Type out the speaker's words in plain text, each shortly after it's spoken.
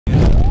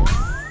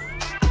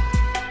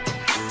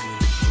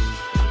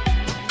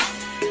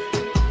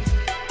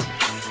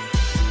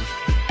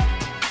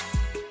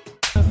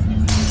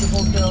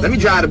Let me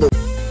drive the boat.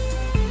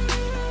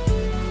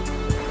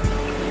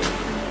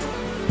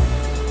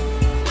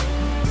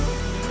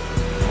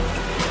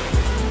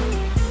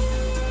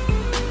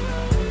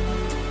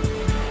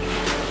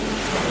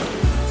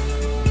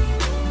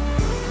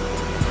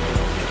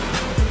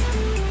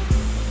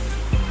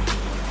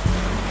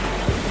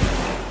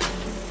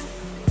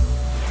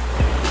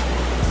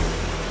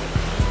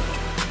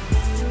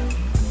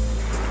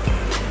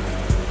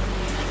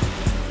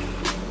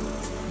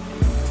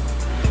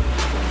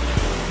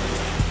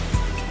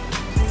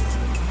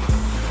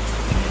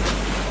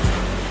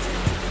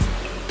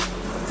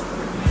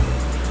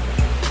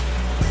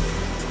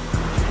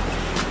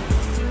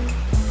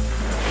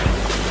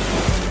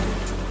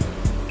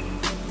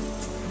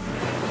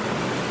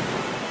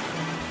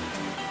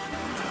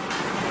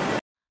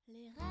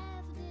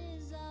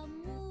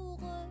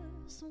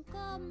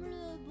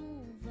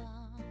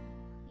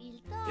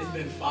 It's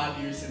been 5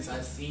 years since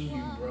I've seen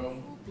you,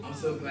 bro. I'm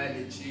so glad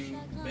that you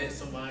met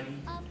somebody,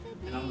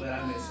 and I'm glad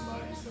I met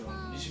somebody, so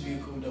this should be a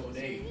cool double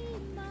date.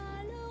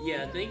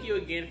 Yeah, thank you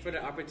again for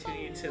the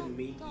opportunity to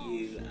meet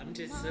you. I'm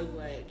just so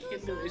glad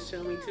Kendall is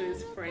showing me to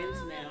his friends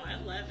now.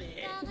 I love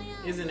it.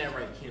 Isn't that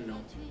right,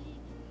 Kendall?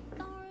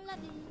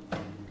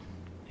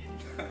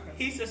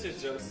 He's such a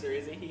jokester,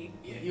 isn't he?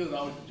 Yeah, he was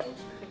always a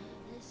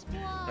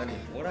jokester. Honey,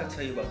 what did I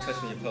tell you about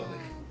touching me in public?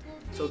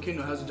 So,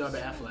 Kendall, how's the job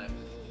at Aflac?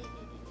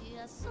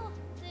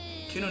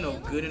 Kendall know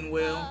good and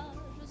well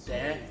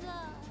that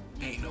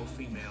ain't no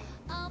female.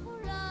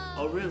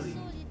 Oh, really?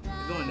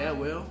 It's going that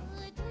well?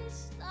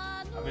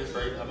 I've been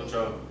straight. How about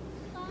y'all?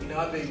 You know,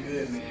 I've been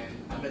good, man.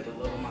 I met the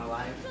love of my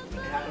life, and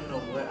I don't know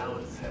what I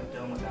would have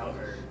done without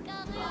her.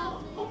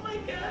 Oh my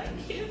God,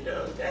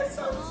 Kendall, that's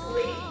so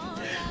sweet.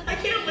 I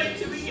can't wait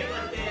till we get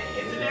like that.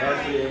 Isn't that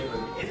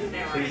right? Isn't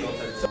that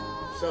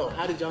right? So,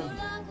 how did y'all meet?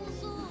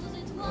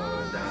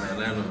 Down in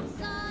Atlanta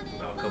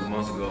about a couple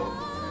months ago.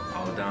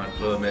 I was down at the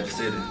club Magic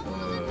City.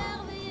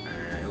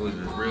 And it was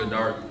just real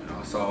dark.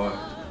 I saw her.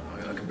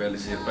 I could barely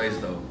see her face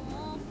though.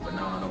 But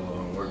now I know who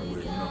I'm working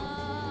with, you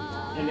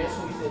know. And that's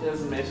when we said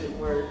those magic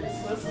words.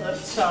 What's up,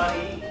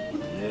 Shawty?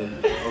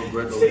 Yeah, I'll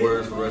regret those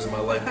words for the rest of my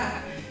life.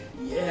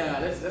 Yeah,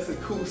 that's a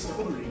cool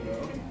story,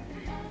 bro.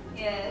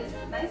 Yes,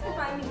 nice to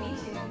finally meet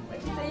you. What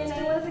you say your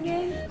name was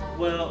again?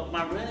 Well,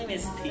 my real name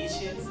is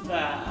Peaches, but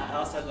I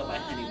also go by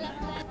Honey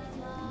Bun.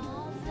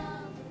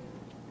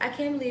 I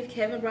can't believe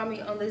Kevin brought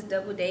me on this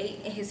double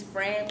date and his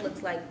friend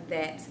looks like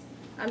that.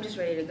 I'm just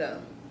ready to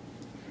go.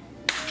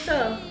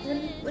 So,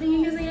 what are you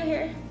using in your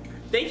hair?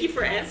 Thank you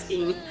for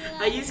asking.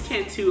 I use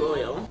Cantu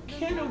oil.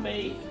 Kendall,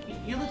 babe,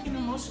 you're looking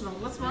emotional.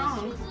 What's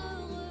wrong?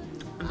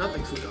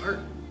 Nothing, sweetheart.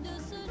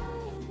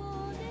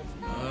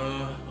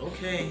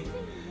 Okay.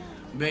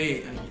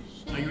 Babe,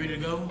 are you ready to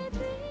go?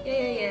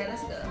 Yeah,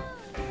 let's go.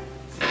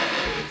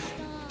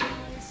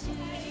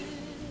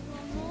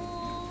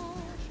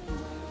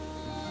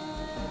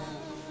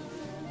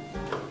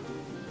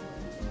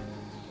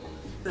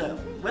 So,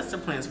 what's the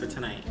plans for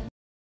tonight?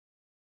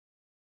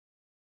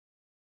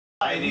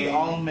 We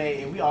all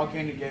made, we all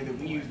came together.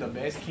 We used the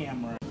best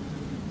camera.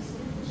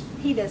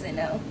 He doesn't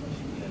know.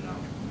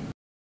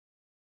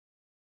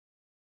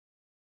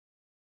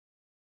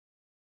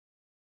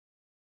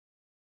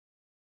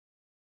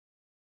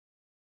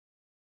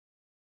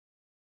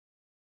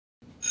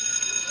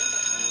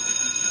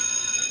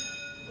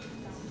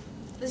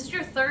 This is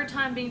your third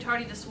time being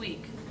tardy this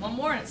week. One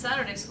more and it's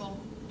Saturday school.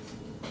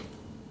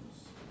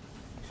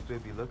 Still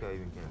be lucky I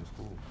even came to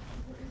school.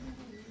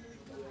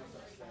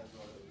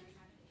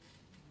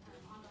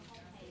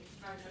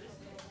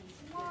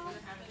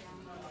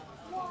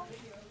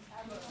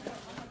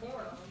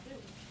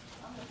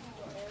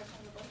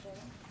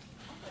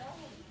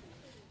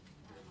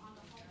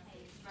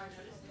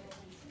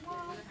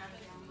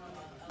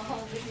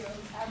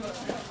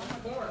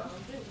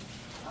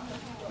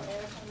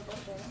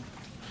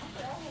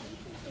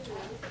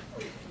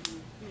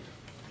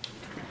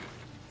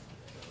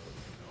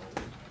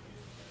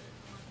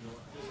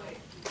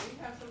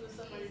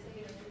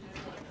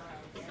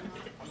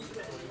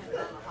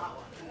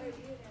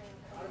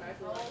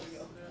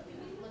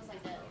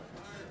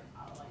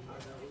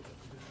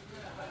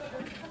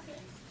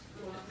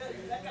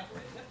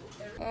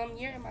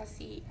 You're in my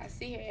seat. I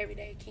sit here every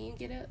day. Can you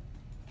get up?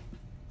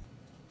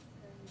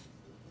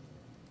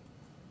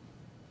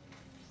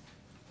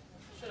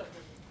 Shut up.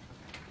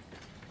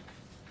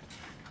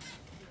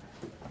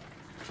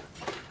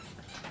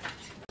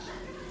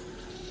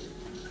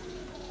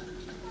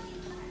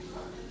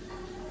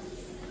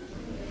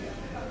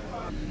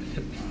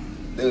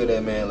 Look at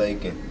that man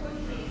Lakin.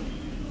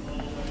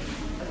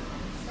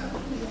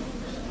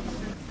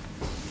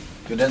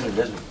 Yo,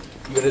 Desmond.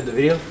 You did the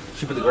video?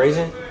 She put the grades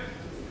in?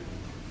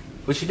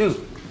 What'd she do?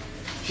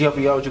 She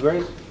helping you out with your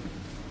grades?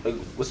 Like,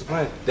 what's the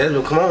plan?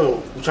 Desmond, come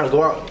on. You trying to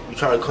go out? You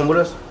trying to come with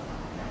us?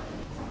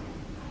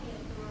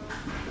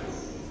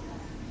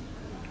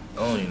 I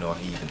don't even know why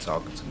he even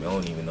talking to me. I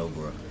don't even know,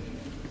 bro.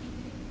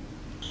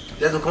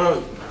 Desmond, come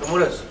on. Come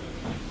with us.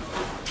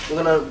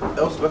 We're gonna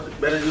else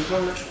better do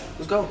something.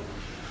 Let's go.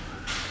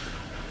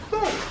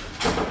 Come on.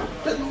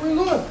 Desmond, where you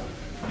going?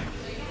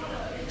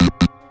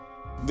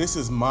 This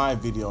is my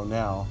video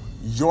now.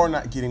 You're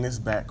not getting this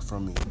back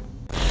from me.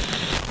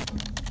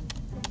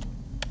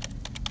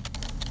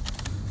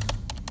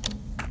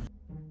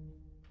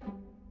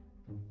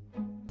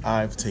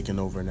 I've taken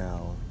over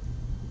now.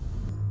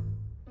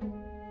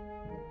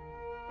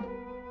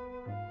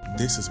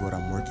 This is what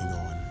I'm working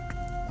on.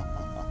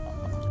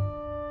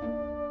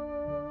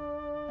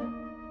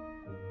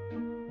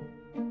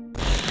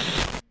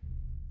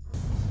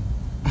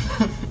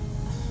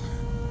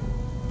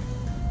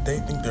 They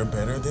think they're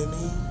better than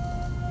me?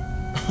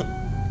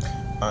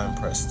 I'm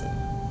Preston.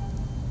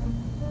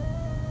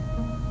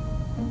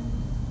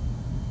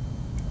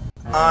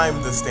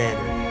 I'm the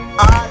standard.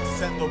 I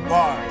set the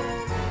bar.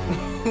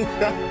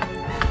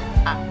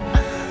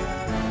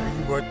 Are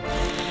you born?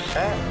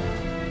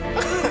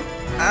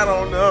 I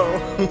don't know.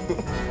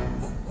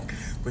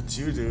 But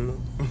you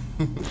do.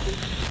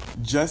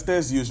 Just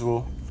as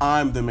usual,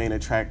 I'm the main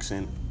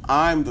attraction.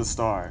 I'm the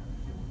star.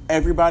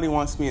 Everybody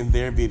wants me in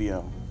their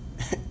video.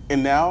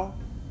 And now,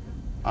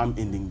 I'm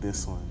ending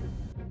this one.